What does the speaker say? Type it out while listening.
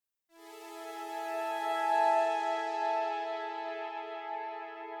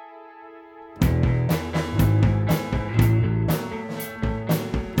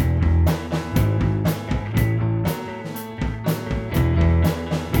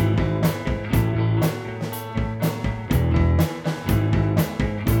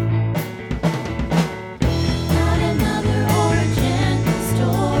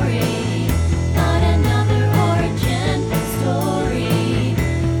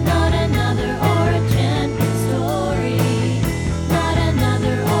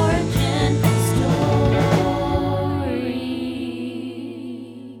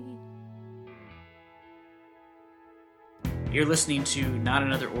You're listening to Not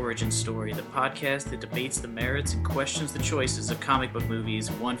Another Origin Story, the podcast that debates the merits and questions the choices of comic book movies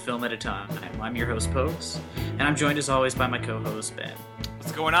one film at a time. I'm your host, Pokes, and I'm joined as always by my co-host, Ben.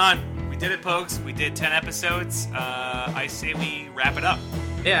 What's going on? We did it, Pokes. We did 10 episodes. I say we wrap it up.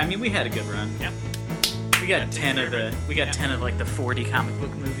 Yeah, I mean, we had a good run. Yeah. We got 10 of the 40 comic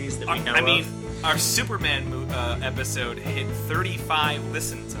book movies that we know of. Our Superman episode hit 35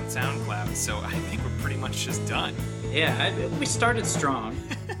 listens on SoundCloud, so I think we're pretty much just done. Yeah, we started strong.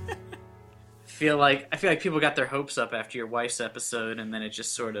 I feel like people got their hopes up after your wife's episode, and then it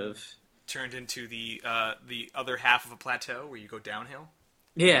just sort of turned into the other half of a plateau where you go downhill.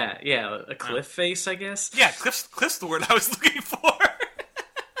 Yeah, a cliff face, I guess. Yeah, cliff's the word I was looking for.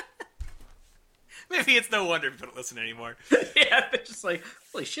 Maybe it's no wonder people don't listen anymore. Yeah, they're just like,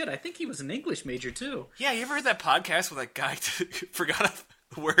 holy shit, I think he was an English major, too. Yeah, you ever heard that podcast where that guy forgot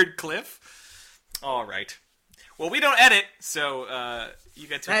the word cliff? All right. Well, we don't edit, so you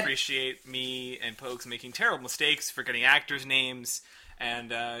get to appreciate me and Pokes making terrible mistakes, forgetting actors' names,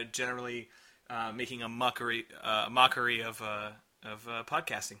 and generally making a mockery of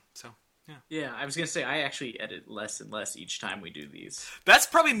podcasting. So, yeah. Yeah, I was going to say, I actually edit less and less each time we do these. That's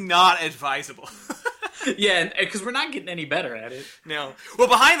probably not advisable. Yeah, because we're not getting any better at it. No. Well,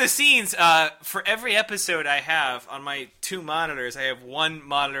 behind the scenes, for every episode I have on my two monitors, I have one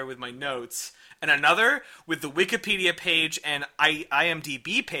monitor with my notes, and another with the Wikipedia page and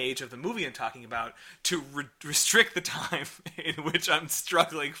IMDb page of the movie I'm talking about to restrict the time in which I'm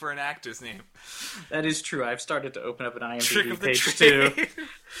struggling for an actor's name. That is true. I've started to open up an IMDb page too,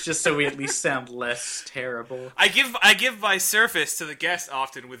 just so we at least sound less terrible. I give my surface to the guests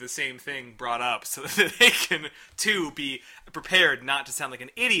often with the same thing brought up, so that they can too be prepared not to sound like an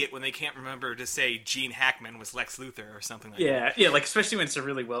idiot when they can't remember to say Gene Hackman was Lex Luthor or something like that. Yeah, like especially when it's a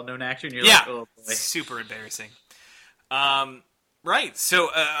really well-known actor and you're like, oh boy. Super embarrassing. Right,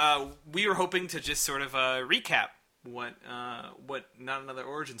 so we were hoping to just sort of recap what Not Another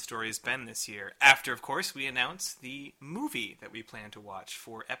Origin Story has been this year. After, of course, we announced the movie that we plan to watch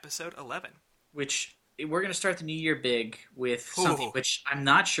for episode 11. Which, we're going to start the new year big with something which I'm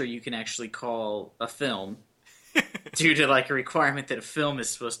not sure you can actually call a film, due to like a requirement that a film is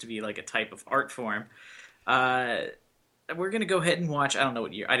supposed to be like a type of art form. We're going to go ahead and watch, I don't know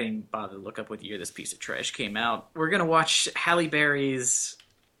what year, I didn't bother to look up what year this piece of trash came out. We're going to watch Halle Berry's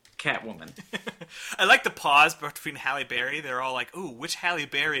Catwoman. I like the pause between Halle Berry. They're all like, ooh, which Halle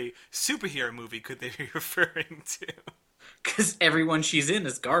Berry superhero movie could they be referring to? Because everyone she's in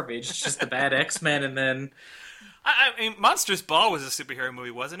is garbage. It's just the bad X-Men and then... I mean, Monsters Ball was a superhero movie,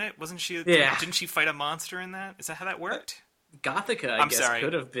 wasn't it? Wasn't she? Yeah. Didn't she fight a monster in that? Is that how that worked? Gothica, I guess,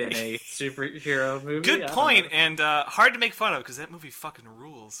 could have been a superhero movie. Good point, and hard to make fun of, because that movie fucking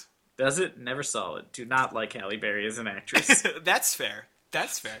rules. Does it? Never saw it. Do not like Halle Berry as an actress. That's fair.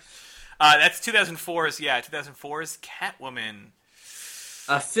 That's 2004's Catwoman.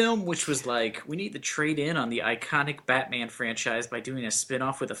 A film which was like, we need to trade in on the iconic Batman franchise by doing a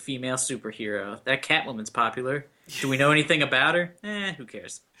spin-off with a female superhero. That Catwoman's popular. Do we know anything about her? Who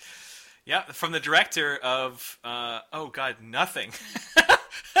cares? Yeah, from the director of, nothing.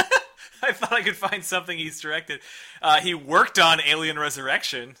 I thought I could find something he's directed. He worked on Alien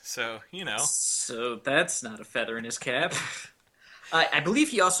Resurrection, so, you know. So that's not a feather in his cap. I believe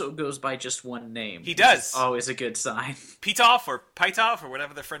he also goes by just one name. He does. Always a good sign. Pitoff or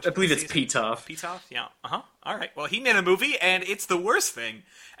whatever the French. I believe it's Pitoff. Pitoff, yeah. All right. Well, he made a movie, and it's the worst thing.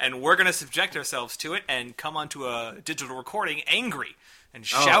 And we're going to subject ourselves to it and come onto a digital recording angry and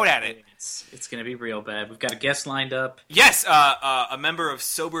shout at it. It's going to be real bad. We've got a guest lined up. Yes, a member of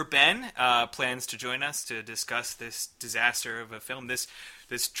Sober Ben plans to join us to discuss this disaster of a film, this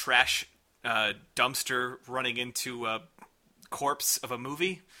trash dumpster running into a corpse of a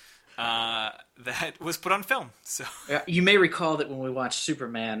movie that was put on film. So you may recall that when we watched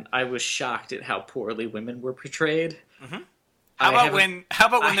Superman, I was shocked at how poorly women were portrayed. Mm-hmm. How about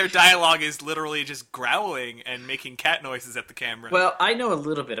when their dialogue is literally just growling and making cat noises at the camera? Well, I know a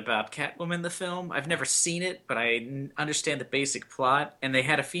little bit about Catwoman, the film. I've never seen it, but I understand the basic plot. And they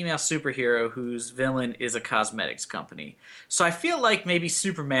had a female superhero whose villain is a cosmetics company. So I feel like maybe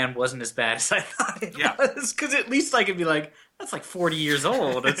Superman wasn't as bad as I thought it was. Because at least I could be like, that's like 40 years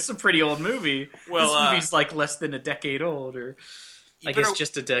old. It's a pretty old movie. Well, this movie's like less than a decade old, or I guess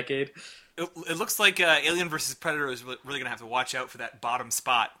just a decade. It looks like Alien vs. Predator is really going to have to watch out for that bottom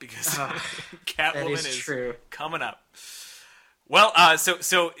spot, because Catwoman is coming up. Well,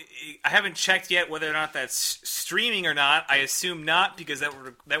 so I haven't checked yet whether or not that's streaming or not. I assume not, because that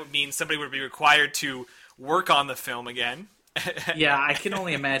would mean somebody would be required to work on the film again. Yeah, I can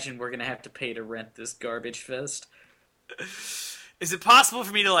only imagine we're going to have to pay to rent this garbage fest. Is it possible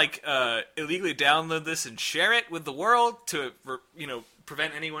for me to illegally download this and share it with the world to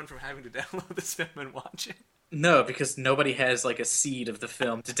prevent anyone from having to download this film and watch it? No, because nobody has like a seed of the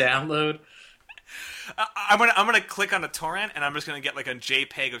film to download. I'm gonna click on a torrent and I'm just gonna get like a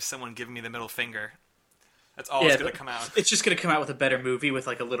JPEG of someone giving me the middle finger. That's all it's gonna come out. It's just gonna come out with a better movie with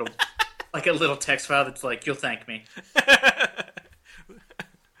like a little text file that's like, "You'll thank me."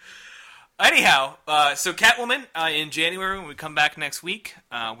 Anyhow, so Catwoman in January when we come back next week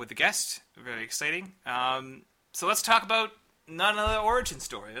with a guest. Very exciting. So let's talk about not another origin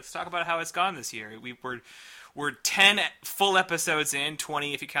story. Let's talk about how it's gone this year. We're 10 full episodes in,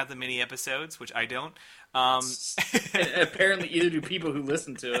 20 if you count the mini episodes, which I don't. Apparently, either do people who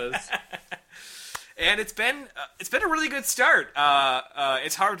listen to us. And it's been a really good start.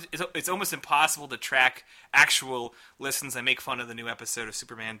 It's hard. It's almost impossible to track actual listens. I make fun of the new episode of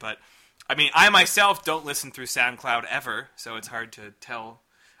Superman, but I mean, I myself don't listen through SoundCloud ever, so it's hard to tell.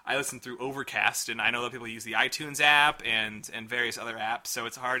 I listen through Overcast, and I know that people use the iTunes app and various other apps, so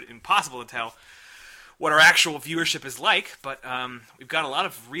it's impossible to tell what our actual viewership is like. But we've got a lot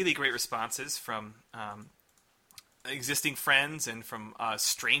of really great responses from existing friends and from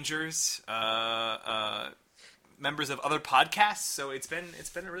strangers, members of other podcasts. So it's been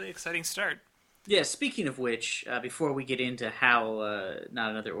a really exciting start. Yeah, speaking of which, before we get into how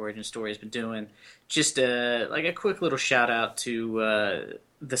Not Another Origin Story has been doing, just a quick little shout out to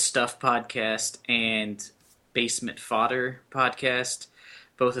the Stuff podcast and Basement Fodder podcast.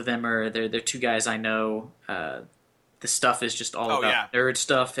 Both of them they're two guys I know. The Stuff is just all about nerd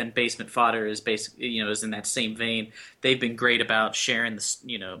stuff, and Basement Fodder is basically is in that same vein. They've been great about sharing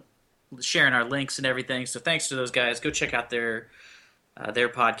sharing our links and everything. So thanks to those guys. Go check out their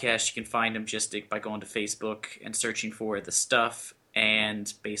podcast. You can find them just by going to Facebook and searching for The Stuff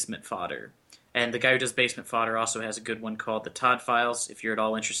and Basement Fodder. And the guy who does Basement Fodder also has a good one called The Todd Files. If you're at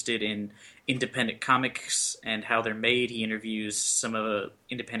all interested in independent comics and how they're made, he interviews some of the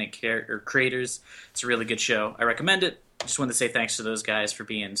independent creators. It's a really good show. I recommend it. Just wanted to say thanks to those guys for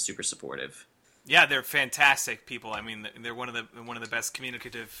being super supportive. Yeah, they're fantastic people. I mean, they're one of the best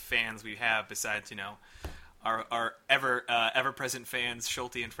communicative fans we have, besides our ever present fans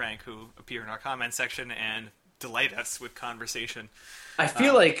Schulte and Frank, who appear in our comment section and delight us with conversation. I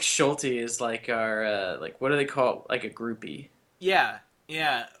feel like Schulte is like our what do they call it? Like a groupie. Yeah.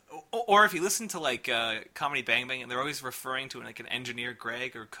 Or if you listen to Comedy Bang Bang, and they're always referring to an engineer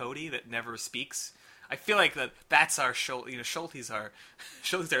Greg or Cody that never speaks. I feel like that's our Schulte. Schulte's our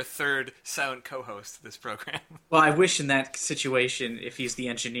third silent co-host of this program. Well, I wish in that situation, if he's the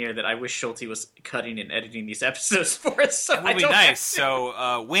engineer, that I wish Schulte was cutting and editing these episodes for us. So that would be nice.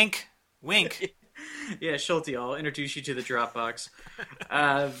 So wink. Yeah, Schulte, I'll introduce you to the Dropbox.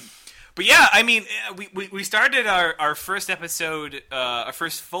 But yeah, I mean, we started our first episode, our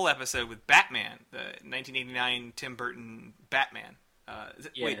first full episode with Batman, the 1989 Tim Burton Batman.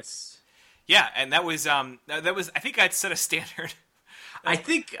 Yes. Wait. Yeah, and that was I think I'd set a standard. I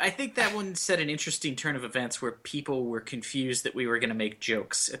think that one set an interesting turn of events where people were confused that we were going to make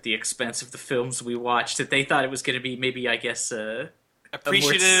jokes at the expense of the films we watched. That they thought it was going to be maybe, I guess,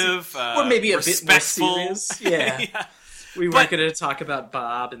 appreciative, or maybe a respectful. bit more serious. Yeah. We weren't going to talk about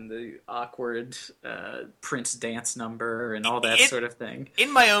Bob and the awkward Prince dance number and all that sort of thing.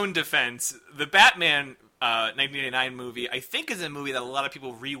 In my own defense, the Batman 1989 movie, I think, is a movie that a lot of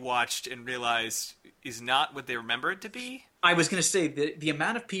people rewatched and realized is not what they remember it to be. I was going to say, the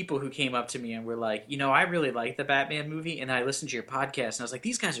amount of people who came up to me and were like, I really like the Batman movie, and I listened to your podcast, and I was like,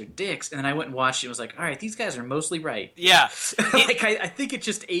 these guys are dicks. And then I went and watched it and was like, all right, these guys are mostly right. Yeah. I think it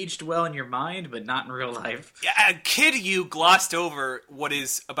just aged well in your mind, but not in real life. Yeah, Kid, you glossed over what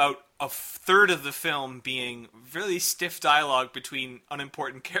is about a third of the film being really stiff dialogue between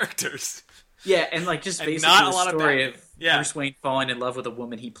unimportant characters. Yeah, and just basically not a the lot story of Bruce Wayne falling in love with a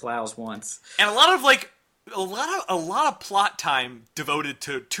woman he plows once. And a lot of plot time devoted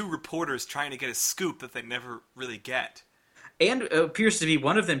to two reporters trying to get a scoop that they never really get. And it appears to be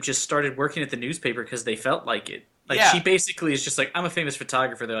one of them just started working at the newspaper because they felt like it. She basically is just like, I'm a famous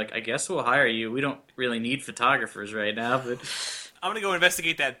photographer. They're like, I guess we'll hire you. We don't really need photographers right now, but I'm going to go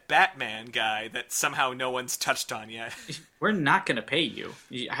investigate that Batman guy that somehow no one's touched on yet. We're not going to pay you.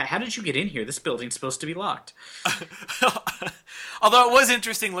 How did you get in here? This building's supposed to be locked. Although it was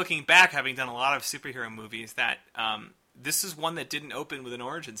interesting looking back, having done a lot of superhero movies, that this is one that didn't open with an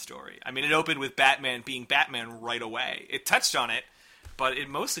origin story. I mean, it opened with Batman being Batman right away. It touched on it, but it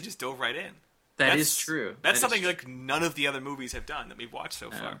mostly just dove right in. That is true. That's something like none of the other movies have done that we've watched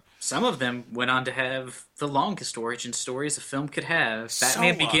so far. Some of them went on to have the longest origin stories a film could have.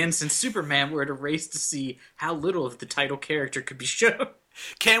 Batman Begins and Superman were at a race to see how little of the title character could be shown.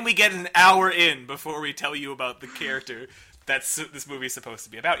 Can we get an hour in before we tell you about the character that's this movie is supposed to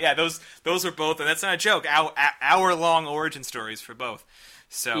be about? Yeah, those are both, and that's not a joke, hour-long origin stories for both.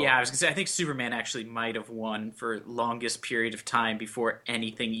 So yeah, I was gonna say I think Superman actually might have won for longest period of time before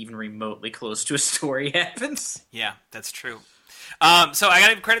anything even remotely close to a story happens. Yeah, that's true. So I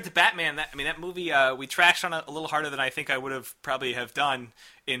gotta give credit to Batman. That movie we trashed on a little harder than I think I would have probably have done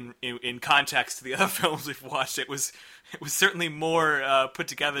in context to the other films we've watched. It was certainly more put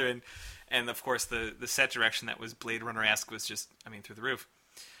together, and of course the set direction that was Blade Runner-esque was just through the roof.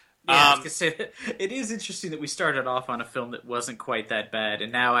 Yeah, I was gonna say that it is interesting that we started off on a film that wasn't quite that bad,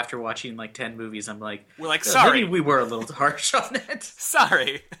 and now after watching like 10 movies, I'm like, we're like, sorry, maybe we were a little harsh on it.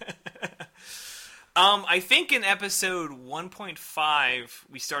 Sorry. I think in episode 1.5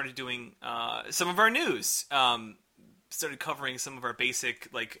 we started doing some of our news. Started covering some of our basic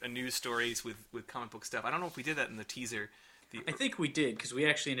news stories with comic book stuff. I don't know if we did that in the teaser. I think we did, because we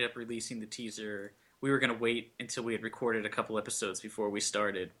actually ended up releasing the teaser. We were going to wait until we had recorded a couple episodes before we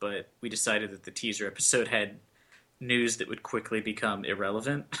started, but we decided that the teaser episode had news that would quickly become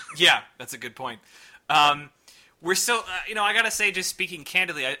irrelevant. Yeah, that's a good point. We're still, I gotta say, just speaking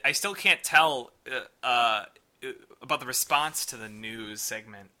candidly, I still can't tell about the response to the news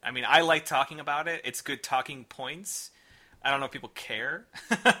segment. I like talking about it. It's good talking points. I don't know if people care.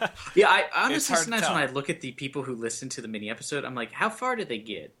 Yeah, I honestly, sometimes when I look at the people who listen to the mini episode, I'm like, how far did they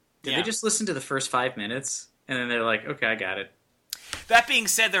get? Did they just listen to the first 5 minutes, and then they're like, okay, I got it? That being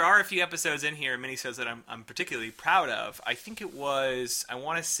said, there are a few episodes in here, minisodes that I'm particularly proud of. I think it was, I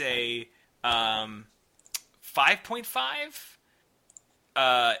want to say,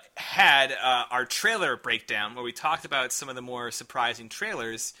 5.5 had our trailer breakdown, where we talked about some of the more surprising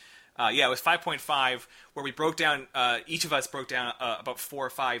trailers. It was 5.5, where we broke down, each of us broke down about 4 or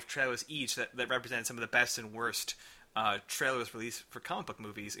 5 trailers each that represented some of the best and worst trailers released for comic book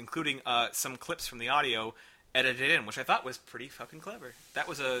movies, including some clips from the audio edited in, which I thought was pretty fucking clever. That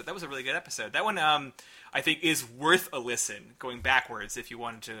was a really good episode. That one I think is worth a listen, going backwards, if you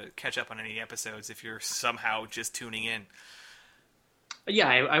wanted to catch up on any episodes, if you're somehow just tuning in. Yeah,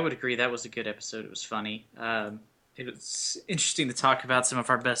 I would agree. That was a good episode. It was funny. It was interesting to talk about some of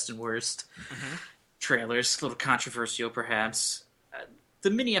our best and worst trailers. A little controversial, perhaps. The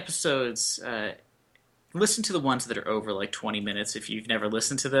mini episodes, listen to the ones that are over like 20 minutes if you've never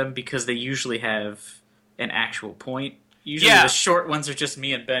listened to them, because they usually have an actual point. Usually the short ones are just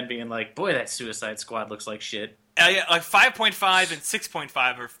me and Ben being like, boy, that Suicide Squad looks like shit. Like 5.5 and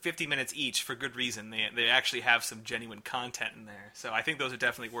 6.5 are 50 minutes each for good reason. They actually have some genuine content in there. So I think those are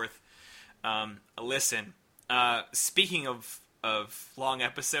definitely worth a listen. Speaking of long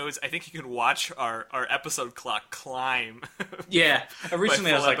episodes, I think you can watch our episode clock climb. Yeah,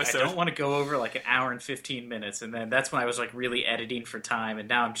 originally I was like, I don't want to go over like an hour and 15 minutes, and then that's when I was like really editing for time, and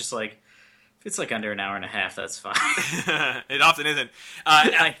now I'm just like, if it's like under an hour and a half, that's fine. It often isn't.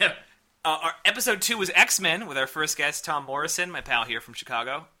 I know. Our episode 2 was X-Men with our first guest, Tom Morrison, my pal here from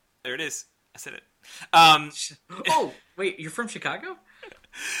Chicago. There it is. I said it. Oh, wait, you're from Chicago?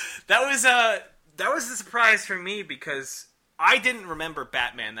 That was a surprise for me, because I didn't remember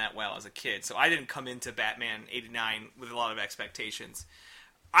Batman that well as a kid, so I didn't come into Batman '89 with a lot of expectations.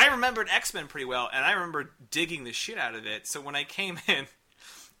 I remembered X-Men pretty well, and I remember digging the shit out of it, so when I came in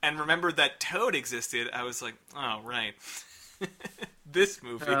and remembered that Toad existed, I was like, oh, right. This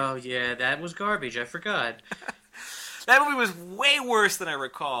movie. Oh, yeah, that was garbage. I forgot. That movie was way worse than I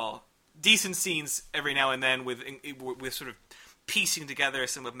recall. Decent scenes every now and then with sort of piecing together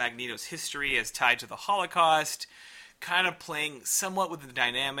some of Magneto's history as tied to the Holocaust, kind of playing somewhat with the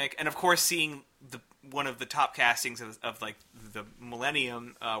dynamic, and of course seeing one of the top castings of like the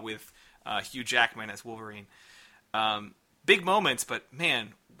Millennium with Hugh Jackman as Wolverine. Big moments, but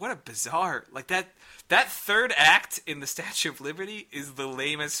man, what a bizarre, like that third act in the Statue of Liberty is the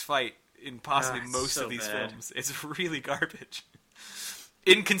lamest fight in possibly most of these films. It's really garbage.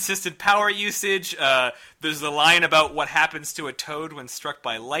 Inconsistent power usage. There's the line about what happens to a toad when struck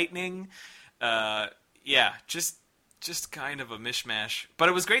by lightning. Just kind of a mishmash. But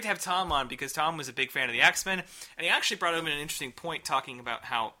it was great to have Tom on, because Tom was a big fan of the X-Men, and he actually brought up an interesting point talking about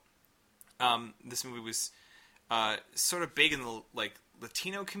how this movie was sort of big in the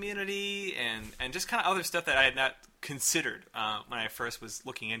Latino community and just kind of other stuff that I had not considered when I first was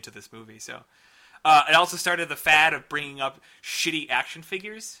looking into this movie. So It also started the fad of bringing up shitty action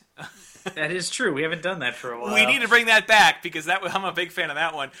figures. That is true. We haven't done that for a while. We need to bring that back because I'm a big fan of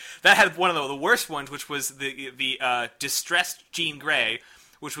that one. That had one of the worst ones, which was the distressed Jean Grey,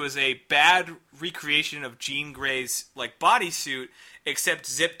 which was a bad recreation of Jean Grey's like bodysuit, except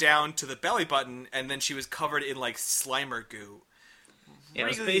zipped down to the belly button, and then she was covered in like Slimer goo. Yeah, it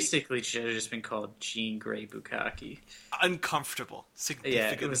was basically should have just been called Jean Grey Bukkake. Uncomfortable. Yeah,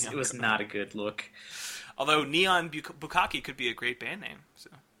 it was not a good look. Although Neon Bukkake could be a great band name, so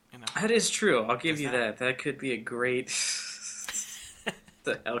you know. That is true. I'll give you that. That could be a great.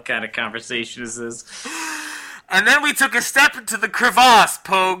 The hell kind of conversation is this? And then we took a step into the crevasse,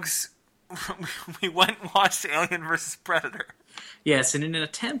 Pogues. We went and watched Alien vs. Predator. Yes, and in an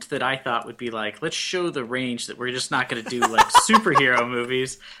attempt that I thought would be like, let's show the range that we're just not going to do like superhero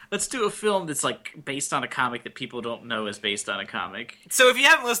movies. Let's do a film that's like based on a comic that people don't know is based on a comic. So if you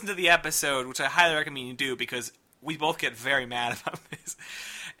haven't listened to the episode, which I highly recommend you do because we both get very mad about this,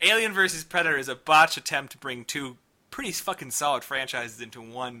 Alien vs. Predator is a botched attempt to bring two pretty fucking solid franchises into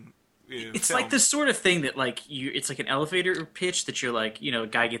one. It's film. like this sort of thing that like it's like an elevator pitch that you're like, a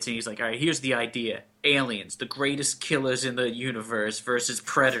guy gets in, he's like, all right, here's the idea. Aliens, the greatest killers in the universe versus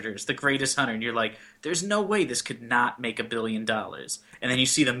predators, the greatest hunter. And you're like, there's no way this could not make $1 billion. And then you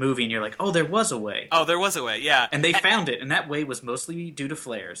see the movie and you're like, oh, there was a way. Oh, there was a way, yeah. And they found it, and that way was mostly due to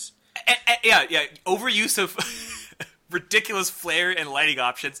flares. Yeah. Overuse of ridiculous flare and lighting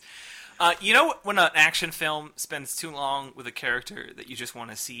options. When an action film spends too long with a character that you just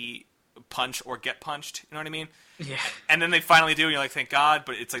want to see punch or get punched, you know what I mean? Yeah. And then they finally do, and you're like, thank God,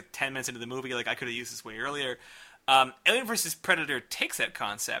 but it's like 10 minutes into the movie, like, I could have used this way earlier. Alien vs. Predator takes that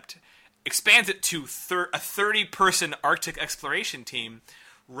concept, expands it to a 30-person Arctic exploration team,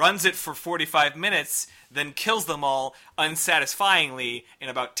 runs it for 45 minutes, then kills them all unsatisfyingly in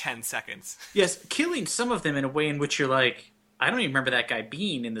about 10 seconds. Yes, killing some of them in a way in which you're like, I don't even remember that guy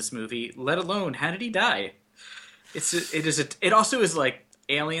being in this movie, let alone how did he die? It also is like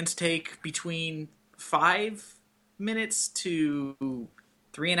Aliens take between 5 minutes to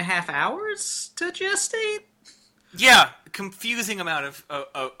 3.5 hours to gestate. Yeah, confusing amount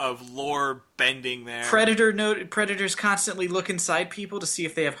of lore bending there. Predators constantly look inside people to see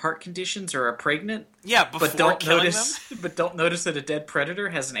if they have heart conditions or are pregnant. Yeah, before killing them. But don't notice that a dead predator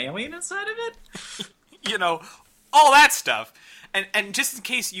has an alien inside of it. All that stuff. And just in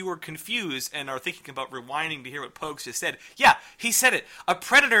case you were confused and are thinking about rewinding to hear what Pogues just said, yeah, he said it. A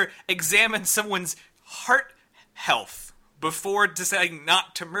predator examines someone's heart health before deciding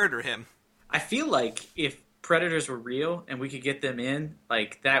not to murder him. I feel like if predators were real and we could get them in,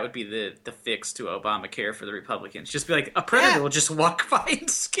 like, that would be the fix to Obamacare for the Republicans. Just be like, a predator will just walk by and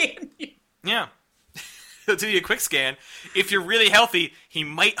scan you. Yeah. He'll do you a quick scan. If you're really healthy, he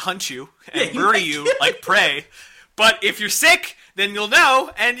might hunt you and murder you like prey. But if you're sick, then you'll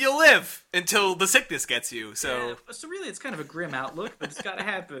know and you'll live until the sickness gets you. So really, it's kind of a grim outlook, but it's got to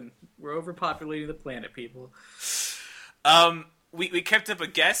happen. We're overpopulating the planet, people. We kept up the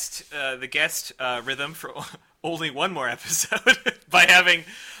guest rhythm for only one more episode by having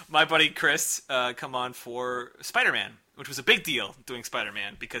my buddy Chris come on for Spider-Man, which was a big deal doing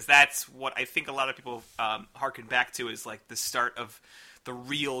Spider-Man because that's what I think a lot of people harken back to as like the start of the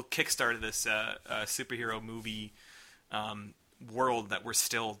real kickstart of this superhero movie world that we're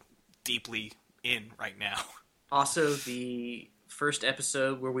still deeply in right now. Also, the first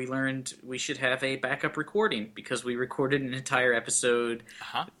episode where we learned we should have a backup recording because we recorded an entire episode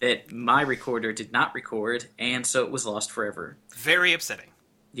that my recorder did not record, and so it was lost forever. Very upsetting.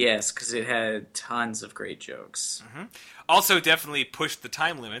 Yes, because it had tons of great jokes. Mm-hmm. Also, definitely pushed the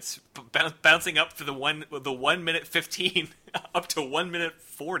time limits, bouncing up to the 1 minute 15 up to 1 minute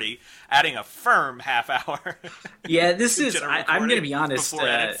 40, adding a firm half hour. Yeah, this is. I'm going to be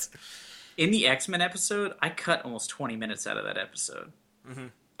honest. In the X-Men episode, I cut almost 20 minutes out of that episode. Mm-hmm.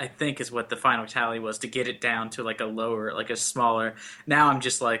 I think is what the final tally was to get it down to like a smaller. Now I'm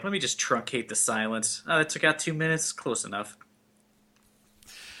just like, let me just truncate the silence. Oh, that took out 2 minutes. Close enough.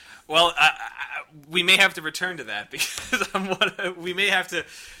 Well, we may have to return to that because we may have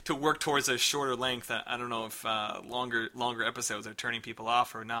to work towards a shorter length. I don't know if longer episodes are turning people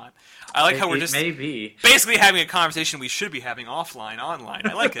off or not. I like how we're just basically having a conversation we should be having online.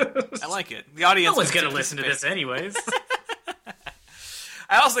 I like it. I like it. The audience. No one's going to listen to this anyways.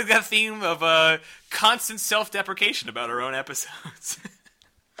 I also like that theme of constant self-deprecation about our own episodes.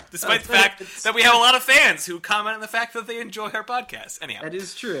 Despite the fact that we have a lot of fans who comment on the fact that they enjoy our podcast. Anyhow. That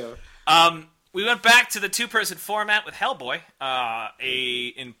is true. We went back to the two-person format with Hellboy,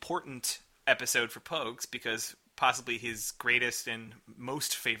 a important episode for Pogues because possibly his greatest and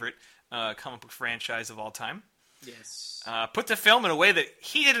most favorite comic book franchise of all time. Yes. Put the film in a way that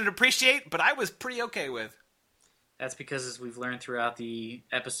he didn't appreciate, but I was pretty okay with. That's because, as we've learned throughout the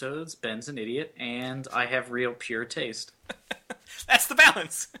episodes, Ben's an idiot, and I have real pure taste. That's the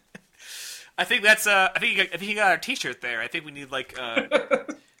balance. I think that's. I think you got our T-shirt there. I think we need like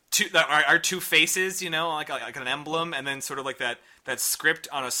our two faces, like an emblem, and then sort of like that script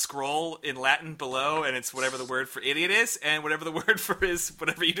on a scroll in Latin below, and it's whatever the word for idiot is, and whatever the word for is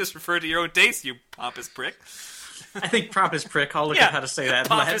whatever you just referred to your own taste, you pompous prick. I think pompous prick. I'll look at how to say that in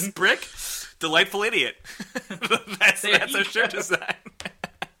pompous Latin. Prick, delightful idiot. that's our shirt design.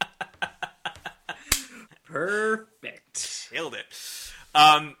 Perfect. Killed it.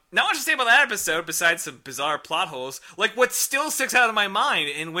 Not much to say about that episode besides some bizarre plot holes. Like what still sticks out of my mind,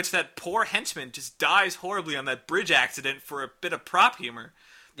 in which that poor henchman just dies horribly on that bridge accident for a bit of prop humor.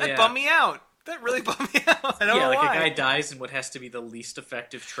 That bummed me out. That really bummed me out. I don't know why. A guy dies in what has to be the least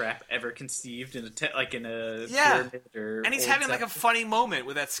effective trap ever conceived in a pyramid or. And he's having like a funny moment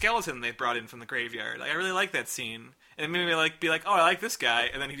with that skeleton they brought in from the graveyard. Like, I really like that scene. And it made me be like, oh, I like this guy,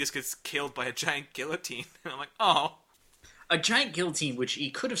 and then he just gets killed by a giant guillotine. And I'm like, oh. A giant guillotine, which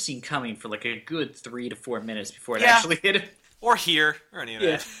he could have seen coming for like a good 3 to 4 minutes before it actually hit him. Or here, or any of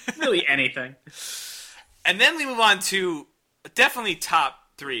that. Really anything. And then we move on to definitely top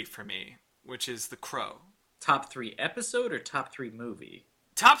 3 for me, which is The Crow. Top 3 episode or top 3 movie?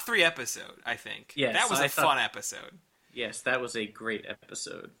 Top 3 episode, I think. Yes, that was a fun episode. Yes, that was a great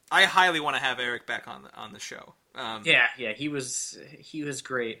episode. I highly want to have Eric back on the show. He was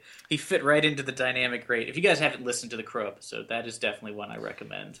great. He fit right into the dynamic great. If you guys haven't listened to the Crow episode, that is definitely one I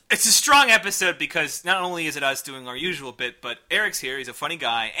recommend. It's a strong episode because not only is it us doing our usual bit, but Eric's here. He's a funny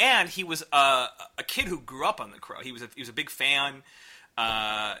guy, and he was a kid who grew up on the Crow. He was a big fan.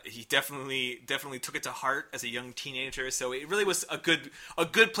 He definitely took it to heart as a young teenager, so it really was a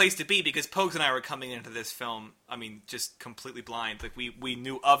good place to be, because Pogues and I were coming into this film, I mean, just completely blind. Like, we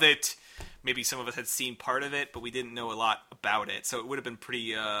knew of it, maybe some of us had seen part of it, but we didn't know a lot about it, so it would have been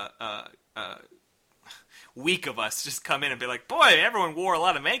pretty weak of us to just come in and be like, boy, everyone wore a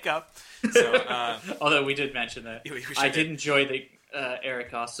lot of makeup. So, although we did mention that. I did enjoy that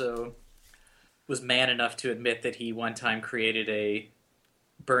Eric also was man enough to admit that he one time created a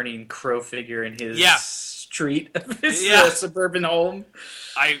burning crow figure in his street of his suburban home.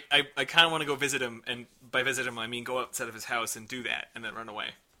 I kind of want to go visit him, and by visit him I mean go outside of his house and do that, and then run away.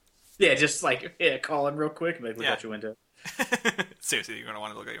 Yeah, just call him real quick and look out your window. Seriously, you're going to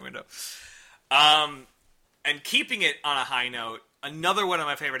want to look out your window. And keeping it on a high note, another one of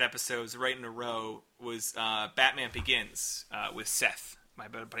my favorite episodes right in a row was Batman Begins with Seth, my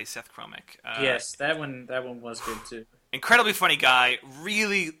buddy Seth Kromek. Yes, that one was good too. Incredibly funny guy,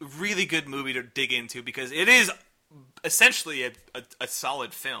 really, really good movie to dig into, because it is essentially a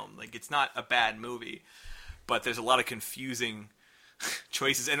solid film. Like, it's not a bad movie, but there's a lot of confusing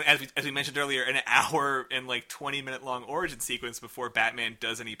choices. And as we mentioned earlier, an hour and 20-minute long origin sequence before Batman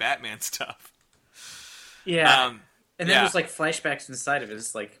does any Batman stuff. Yeah. And then there's flashbacks inside of it.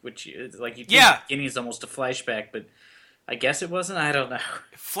 It's you think the beginning is almost a flashback, but I guess it wasn't. I don't know.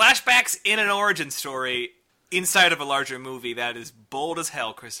 Flashbacks in an origin story inside of a larger movie, that is bold as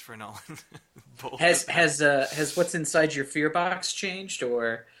hell, Christopher Nolan. Has what's inside your fear box changed,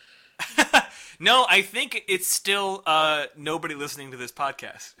 or? No, I think it's still nobody listening to this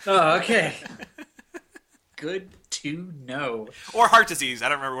podcast. Oh, okay. Good to know. Or heart disease. I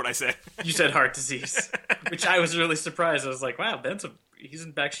don't remember what I said. You said heart disease, which I was really surprised. I was like, wow, he's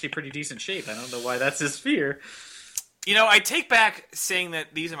in actually pretty decent shape. I don't know why that's his fear. I take back saying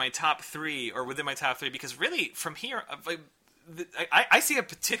that these are my top 3, or within my top 3, because really, from here, I see a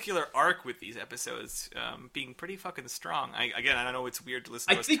particular arc with these episodes being pretty fucking strong. I don't know, it's weird to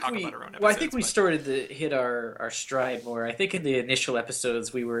listen to us talk about our own episodes. Well, I think we started to hit our stride more. I think in the initial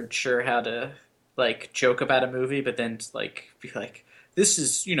episodes, we weren't sure how to, joke about a movie, but then, be like, this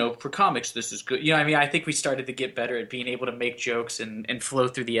is, for comics, this is good. I think we started to get better at being able to make jokes and flow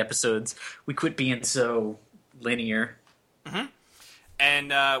through the episodes. We quit being so linear. Mm-hmm.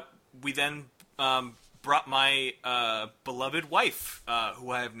 And we then brought my beloved wife,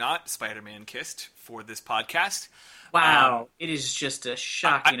 who I have not Spider-Man kissed, for this podcast. Wow, it is just a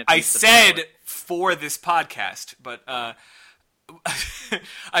shocking. I said for this podcast, but I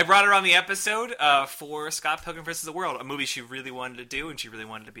brought her on the episode for Scott Pilgrim vs. the World, a movie she really wanted to do, and she really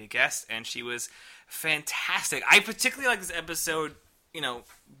wanted to be a guest, and she was fantastic. I particularly like this episode,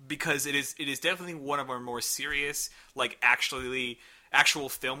 because it is definitely one of our more serious, actual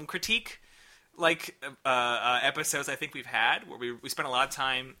film critique, episodes I think we've had, where we spent a lot of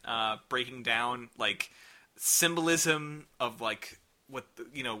time breaking down, symbolism of, what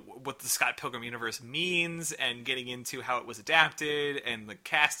the Scott Pilgrim universe means, and getting into how it was adapted and the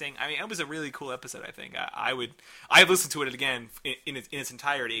casting. I mean, it was a really cool episode. I think I've listened to it again in its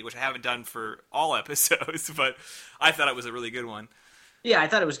entirety, which I haven't done for all episodes, but I thought it was a really good one. Yeah, I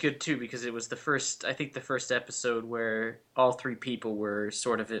thought it was good too because it was the first episode where all three people were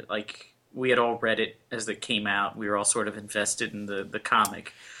sort of like, we had all read it as it came out. We were all sort of invested in the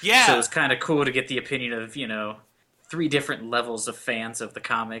comic. Yeah. So it was kind of cool to get the opinion of, three different levels of fans of the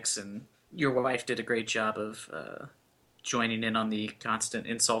comics, and your wife did a great job of joining in on the constant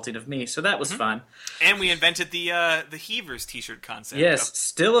insulting of me. So that was fun. And we invented the Heavers t-shirt concept. Yes,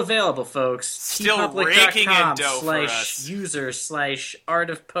 still available, folks. Still raking in dough for us. /user/Art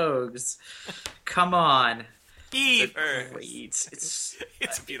of Pogues. Come on. Heavers.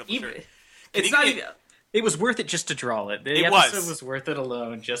 It's a beautiful shirt. It's not even... It was worth it just to draw it. The episode was worth it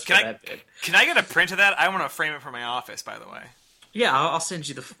alone just for that bit. Can I get a print of that? I want to frame it for my office, by the way. Yeah, I'll send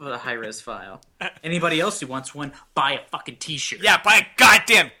you the high-res file. Anybody else who wants one, buy a fucking t-shirt. Yeah, buy a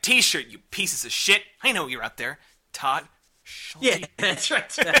goddamn t-shirt, you pieces of shit. I know you're out there, Todd Schulte. Yeah, that's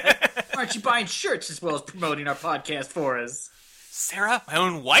right. Aren't you buying shirts as well as promoting our podcast for us? Sarah, my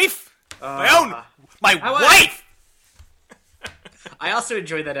own wife? My wife! I also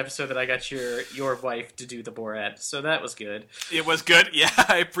enjoyed that episode that I got your wife to do the Borat, so that was good. It was good. Yeah,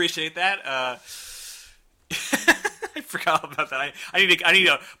 I appreciate that. I forgot about that. I need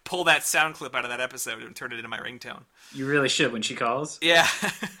to pull that sound clip out of that episode and turn it into my ringtone. You really should when she calls. Yeah.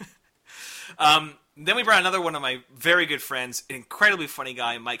 Then we brought another one of my very good friends, an incredibly funny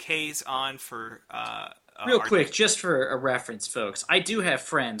guy, Mike Hayes, on for... Real quick, just for a reference, folks, I do have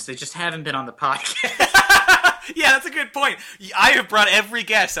friends. They just haven't been on the podcast. Yeah, that's a good point. I have brought every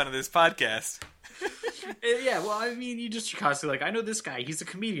guest onto this podcast. Yeah, well, I mean, you just constantly like, I know this guy. He's a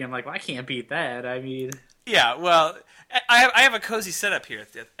comedian. I'm like, well, I can't beat that. I mean... Yeah, well, I have a cozy setup here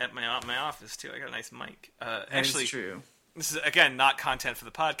at my office, too. I got a nice mic. Actually, true. This is, again, not content for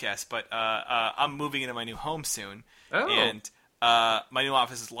the podcast, but I'm moving into my new home soon. Oh. And my new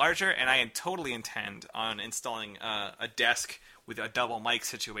office is larger, and I totally intend on installing a desk with a double mic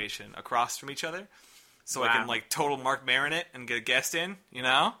situation across from each other. So I can, total Mark Maron it and get a guest in,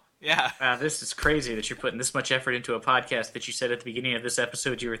 Yeah. Wow, this is crazy that you're putting this much effort into a podcast that you said at the beginning of this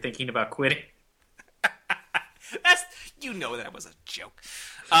episode you were thinking about quitting. That was a joke.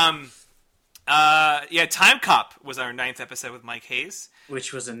 Time Cop was our 9th episode with Mike Hayes,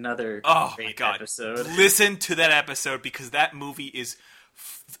 which was another great episode. Listen to that episode because that movie is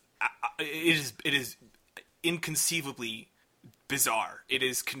it is inconceivably bizarre. It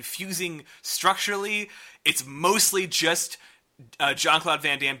is confusing structurally. It's mostly just Jean-Claude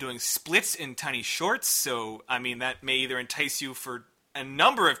Van Damme doing splits in tiny shorts. So I mean that may either entice you for a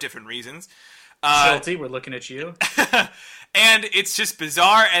number of different reasons. Schulte, we're looking at you. And it's just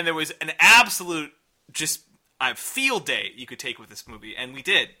bizarre, and there was an absolute just field day you could take with this movie, and we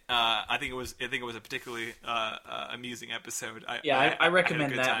did. I think it was a particularly amusing episode. I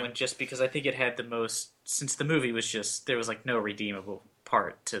recommend that one just because I think it had the most, since the movie was just, there was no redeemable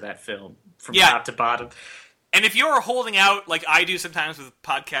part to that film from top to bottom. And if you're holding out, like I do sometimes with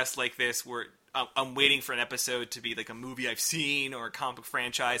podcasts like this, where I'm waiting for an episode to be like a movie I've seen or a comic book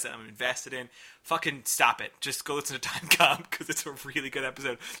franchise that I'm invested in, fucking stop it. Just go listen to Time Cop because it's a really good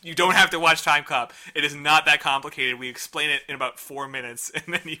episode. You don't have to watch Time Cop. It is not that complicated. We explain it in about 4 minutes,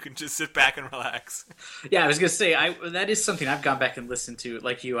 and then you can just sit back and relax. Yeah, I was going to say, that is something I've gone back and listened to.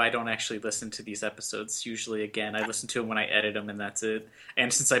 Like you, I don't actually listen to these episodes usually again. I listen to them when I edit them, and that's it.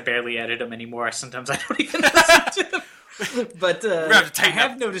 And since I barely edit them anymore, sometimes I don't even listen to them. But I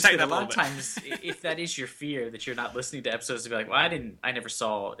have noticed that a lot of times, if that is your fear that you're not listening to episodes, to be like, well, I never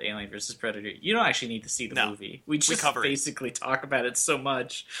saw Alien vs. Predator. You don't actually need to see the movie. We just basically talk about it so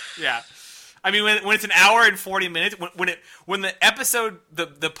much. Yeah. I mean, when it's an hour and 40 minutes, when the episode, the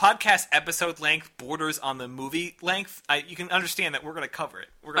podcast episode length borders on the movie length, you can understand that we're going to cover it.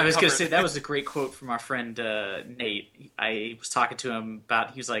 I was going to say, that was a great quote from our friend Nate. I was talking to him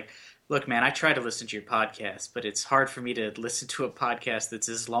about, he was like, look, man, I try to listen to your podcast, but it's hard for me to listen to a podcast that's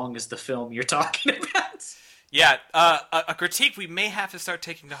as long as the film you're talking about. Yeah, a critique we may have to start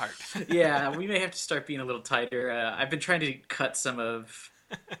taking to heart. Yeah, we may have to start being a little tighter. I've been trying to cut some of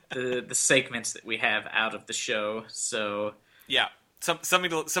the segments that we have out of the show, so... Yeah, something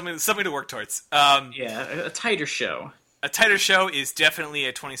to work towards. A tighter show. A tighter show is definitely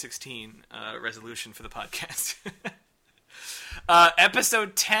a 2016 resolution for the podcast.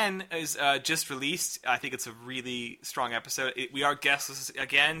 Episode 10 is just released. I think it's a really strong episode. We are guestless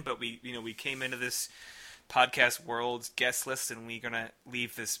again, but we came into this podcast world guestless, and we're gonna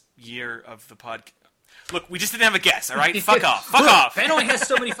leave this year of the Look, we just didn't have a guest, all right? Fuck off. Fuck off. Ben only has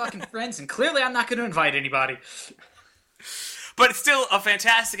so many fucking friends, and clearly I'm not going to invite anybody. But it's still a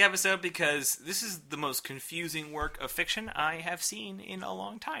fantastic episode because this is the most confusing work of fiction I have seen in a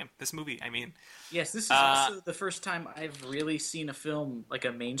long time. This movie, I mean. Yes, this is also the first time I've really seen a film, like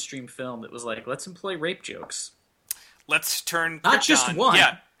a mainstream film, that was like, let's employ rape jokes. Let's turn Not just one.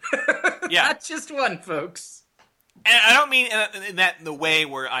 Yeah. Yeah. Not just one, folks. And I don't mean in the way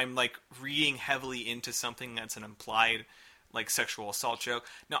where I'm, like, reading heavily into something that's an implied, like, sexual assault joke.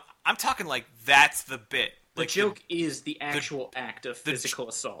 No, I'm talking, like, that's the bit. The like, joke is the actual act of physical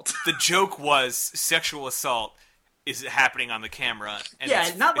assault. The joke was sexual assault is happening on the camera. And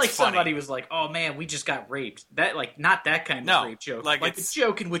yeah, not like funny. Somebody was like, oh man, we just got raped. That, like, not that kind of rape joke. Like the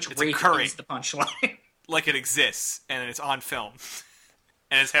joke in which rape occurring. Is the punchline. Like it exists, and it's on film.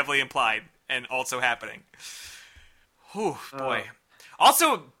 And it's heavily implied, and also happening. Whew, boy.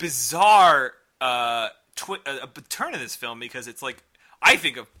 Also, bizarre turn of this film, because it's like, I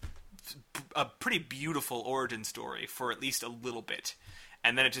think a pretty beautiful origin story for at least a little bit.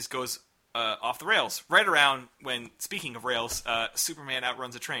 And then it just goes off the rails. Right around when, speaking of rails, Superman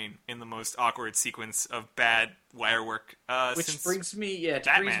outruns a train in the most awkward sequence of bad wire work. Which brings me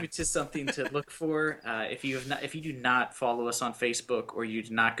to something to look for. If you do not follow us on Facebook, or you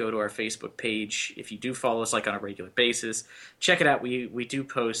do not go to our Facebook page, if you do follow us like on a regular basis, check it out. We do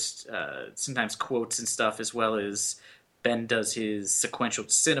post sometimes quotes and stuff, as well as Ben does his sequential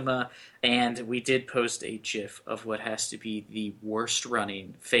cinema, and we did post a GIF of what has to be the worst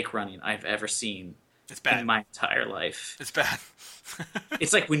fake running I've ever seen. It's bad. In my entire life. It's bad.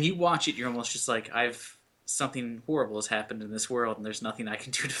 It's like when you watch it, you're almost just like, something horrible has happened in this world, and there's nothing I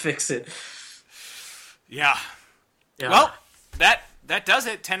can do to fix it. Yeah. Well, that does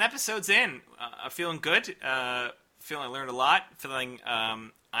it. 10 episodes in. I'm feeling good. Feeling I learned a lot. Feeling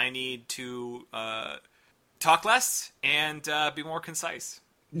I need to talk less and be more concise.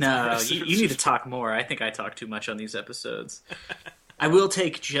 No, you need to talk more. I think I talk too much on these episodes. I will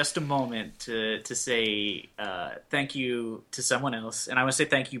take just a moment to say thank you to someone else. And I want to say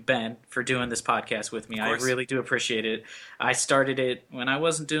thank you, Ben, for doing this podcast with me. I really do appreciate it. I started it when I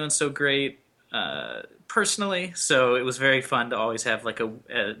wasn't doing so great personally, so it was very fun to always have like a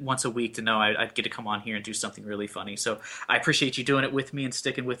once a week to know I'd get to come on here and do something really funny. So I appreciate you doing it with me and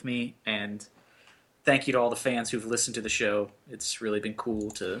sticking with me, and thank you to all the fans who've listened to the show. It's really been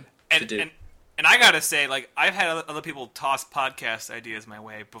cool to do. And I gotta say, like, I've had other people toss podcast ideas my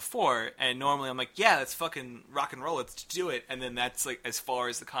way before, and normally I'm like, yeah, let's fucking rock and roll, let's do it, and then that's, like, as far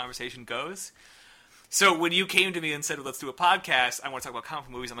as the conversation goes. So when you came to me and said, let's do a podcast, I want to talk about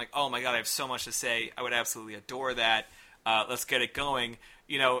comic movies, I'm like, oh my god, I have so much to say, I would absolutely adore that, let's get it going.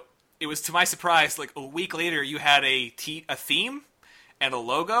 You know, it was to my surprise, like, a week later, you had a theme and a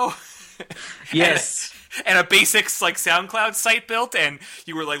logo. Yes. And a basics like SoundCloud site built, and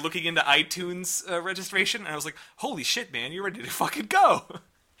you were like looking into iTunes registration, and I was like, holy shit, man, you're ready to fucking go.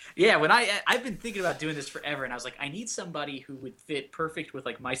 Yeah, when I've been thinking about doing this forever, and I was like, I need somebody who would fit perfect with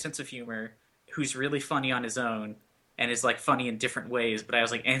like my sense of humor, who's really funny on his own, and is like funny in different ways, but I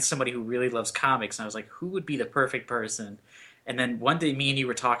was like, and somebody who really loves comics, and I was like, who would be the perfect person? And then one day me and you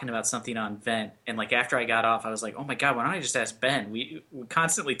were talking about something on Vent, and like after I got off, I was like, oh my god, why don't I just ask Ben? We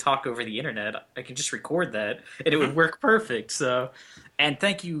constantly talk over the internet. I can just record that, and it would work perfect. So, and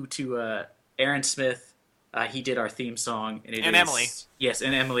thank you to Aaron Smith. He did our theme song. And Emily. Yes,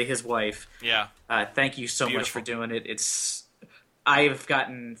 and Emily, his wife. Yeah. Thank you so much for doing it. I've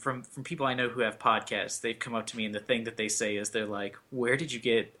gotten, from people I know who have podcasts, they've come up to me, and the thing that they say is they're like, where did you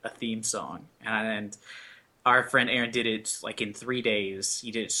get a theme song? And our friend Aaron did it like in 3 days. He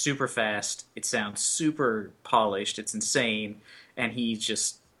did it super fast. It sounds super polished. It's insane. And he's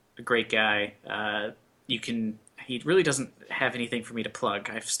just a great guy. He really doesn't have anything for me to plug.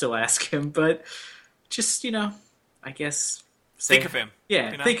 I still ask him, but just, I guess. Think of him.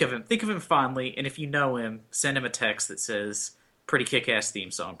 Yeah, think of him. Think of him fondly. And if you know him, send him a text that says, pretty kick-ass theme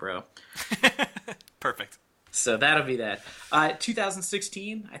song, bro. Perfect. So that'll be that.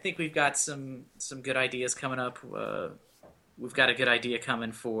 2016, I think we've got some good ideas coming up. We've got a good idea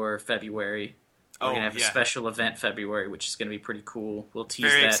coming for February. We're going to have a special event February, which is going to be pretty cool. We'll tease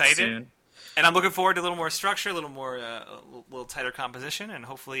Very that excited. soon. And I'm looking forward to a little more structure, a little more, a little tighter composition, and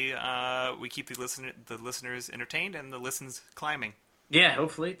hopefully we keep the listeners entertained and the listens climbing. Yeah,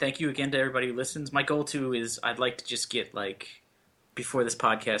 hopefully. Thank you again to everybody who listens. My goal, too, is I'd like to just get, before this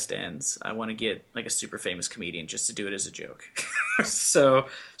podcast ends, I want to get a super famous comedian just to do it as a joke. So,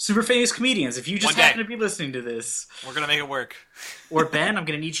 super famous comedians, if you just happen to be listening to this, we're going to make it work. Or Ben, I'm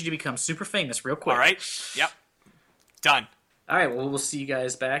going to need you to become super famous real quick. All right. Yep. Done. All right, well, we'll see you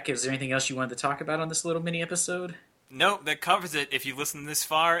guys back. Is there anything else you wanted to talk about on this little mini episode? No, that covers it. If you listen this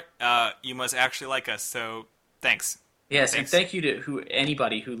far, you must actually like us, so thanks. Yes, thanks. And thank you to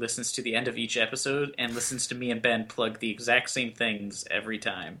anybody who listens to the end of each episode and listens to me and Ben plug the exact same things every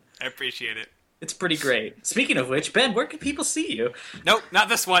time. I appreciate it. It's pretty great. Speaking of which, Ben, where can people see you? Nope, not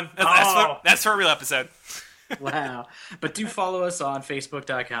this one. That's for a real episode. Wow. But do follow us on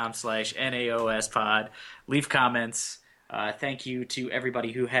Facebook.com/NAOSpod. Leave comments. Thank you to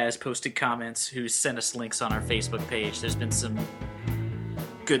everybody who has posted comments, who's sent us links on our Facebook page. There's been some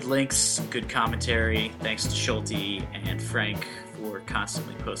good links, good commentary. Thanks to Schulte and Frank for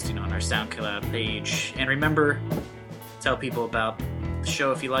constantly posting on our SoundCloud page. And remember, tell people about the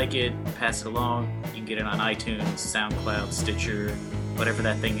show if you like it. Pass it along. You can get it on iTunes, SoundCloud, Stitcher, whatever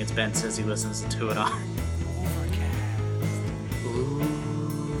that thing is Ben says he listens to it on. Ooh.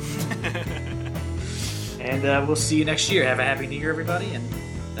 And we'll see you next year. Have a happy new year, everybody. And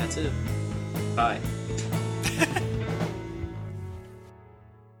that's it. Bye.